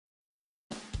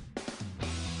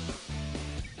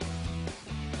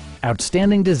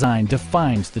Outstanding design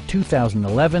defines the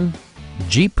 2011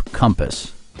 Jeep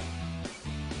Compass.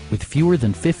 With fewer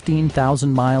than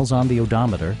 15,000 miles on the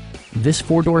odometer, this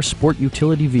four-door sport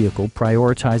utility vehicle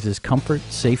prioritizes comfort,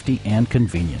 safety, and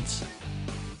convenience.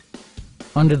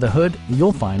 Under the hood,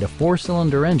 you'll find a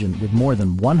four-cylinder engine with more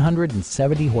than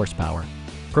 170 horsepower,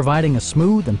 providing a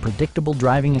smooth and predictable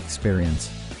driving experience.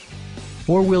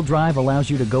 Four-wheel drive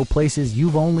allows you to go places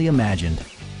you've only imagined.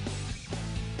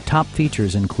 Top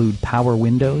features include power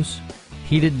windows,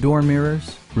 heated door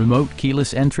mirrors, remote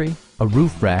keyless entry, a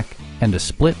roof rack, and a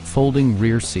split folding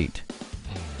rear seat.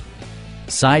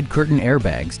 Side curtain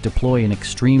airbags deploy in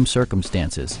extreme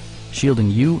circumstances, shielding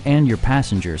you and your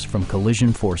passengers from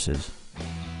collision forces.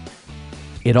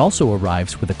 It also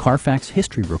arrives with a Carfax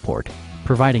history report,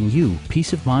 providing you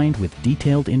peace of mind with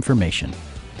detailed information.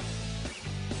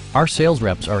 Our sales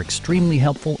reps are extremely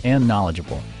helpful and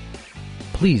knowledgeable.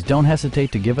 Please don't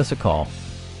hesitate to give us a call.